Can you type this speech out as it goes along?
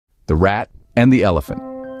The rat and the elephant.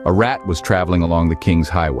 A rat was traveling along the king's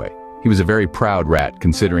highway. He was a very proud rat,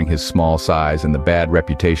 considering his small size and the bad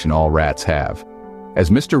reputation all rats have. As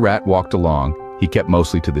Mr. Rat walked along, he kept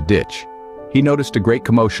mostly to the ditch. He noticed a great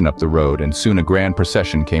commotion up the road, and soon a grand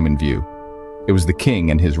procession came in view. It was the king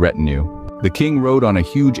and his retinue. The king rode on a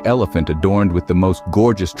huge elephant adorned with the most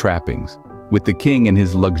gorgeous trappings. With the king and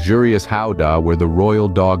his luxurious howdah were the royal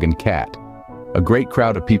dog and cat. A great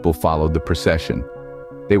crowd of people followed the procession.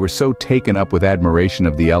 They were so taken up with admiration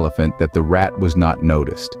of the elephant that the rat was not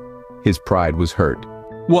noticed. His pride was hurt.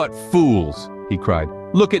 "What fools!" he cried.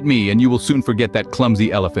 "Look at me and you will soon forget that clumsy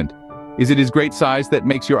elephant. Is it his great size that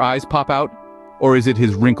makes your eyes pop out? Or is it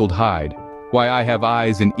his wrinkled hide? Why, I have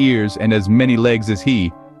eyes and ears and as many legs as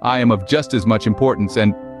he. I am of just as much importance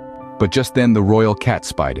and—" But just then the royal cat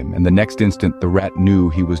spied him, and the next instant the rat knew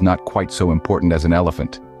he was not quite so important as an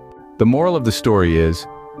elephant. The moral of the story is,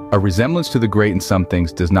 a resemblance to the great in some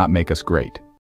things does not make us great.